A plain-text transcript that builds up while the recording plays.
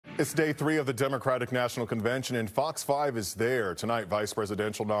It's day 3 of the Democratic National Convention, and Fox 5 is there. Tonight, Vice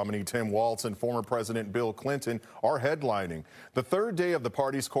Presidential nominee Tim Walz and former President Bill Clinton are headlining. The third day of the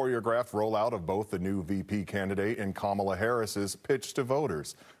party's choreographed rollout of both the new VP candidate and Kamala Harris's pitch to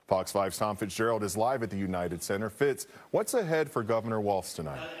voters. Fox 5's Tom Fitzgerald is live at the United Center. Fitz, what's ahead for Governor Walz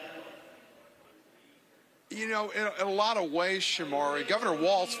tonight? You know, in a lot of ways, Shamari, Governor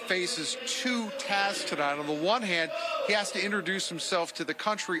Walz faces two tasks tonight. On the one hand, he has to introduce himself to the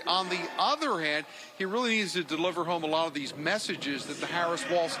country. On the other hand, he really needs to deliver home a lot of these messages that the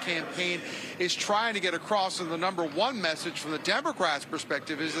Harris-Walz campaign is trying to get across. And the number one message from the Democrats'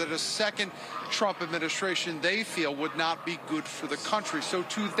 perspective is that a second Trump administration, they feel, would not be good for the country. So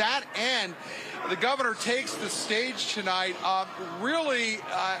to that end, the governor takes the stage tonight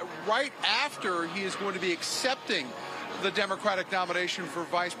right after he is going to be accepting the Democratic nomination for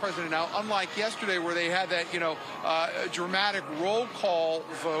vice president. Now, unlike yesterday where they had that, dramatic roll call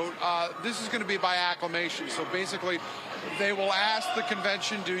vote, this is going to be by acclamation. So basically, they will ask the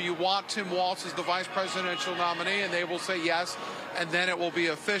convention, do you want Tim Walz as the vice presidential nominee? And they will say yes, and then it will be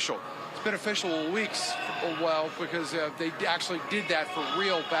official. It's been official weeks, well, because they actually did that for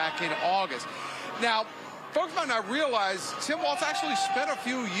real back in August. Now, folks might not realize Tim Walz actually spent a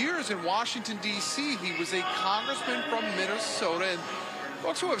few years in Washington, D.C. He was a congressman from Minnesota, and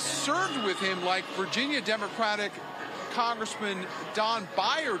folks who have served with him, like Virginia Democratic Congressman Don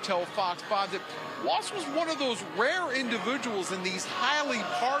Beyer, tell Fox 5 that Walz was one of those rare individuals in these highly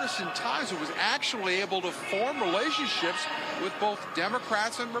partisan times who was actually able to form relationships with both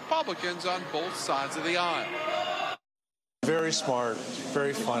Democrats and Republicans on both sides of the aisle. Very smart,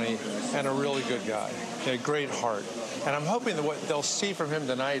 very funny, and a really good guy. A great heart. And I'm hoping that what they'll see from him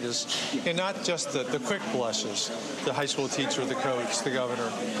tonight is not just the quick blushes, the high school teacher, the coach, the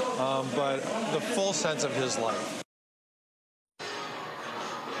governor, but the full sense of his life.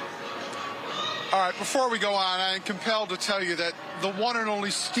 All right, before we go on, I'm compelled to tell you that the one and only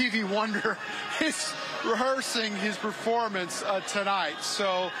Stevie Wonder is rehearsing his performance tonight.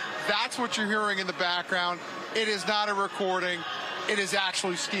 So that's what you're hearing in the background. It is not a recording. It is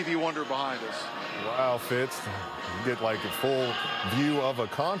actually Stevie Wonder behind us. Wow, Fitz. You get like a full view of a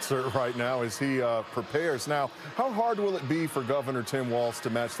concert right now as he prepares. Now, how hard will it be for Governor Tim Walz to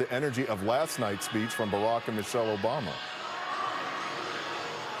match the energy of last night's speech from Barack and Michelle Obama?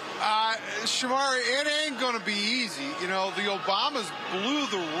 Shamari, it ain't going to be easy. You know, the Obamas blew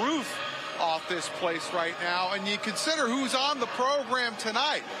the roof off this place right now, and you consider who's on the program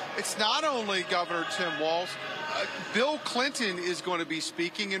tonight. It's not only Governor Tim Walz. Bill Clinton is going to be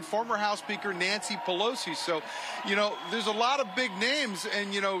speaking, and former House Speaker Nancy Pelosi. So, you know, there's a lot of big names,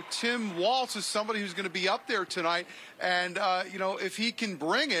 and, you know, Tim Walz is somebody who's going to be up there tonight. And, you know, if he can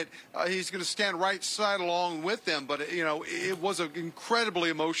bring it, he's going to stand right side along with them. But, you know, it was an incredibly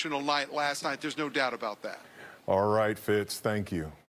emotional night last night. There's no doubt about that. All right, Fitz, thank you.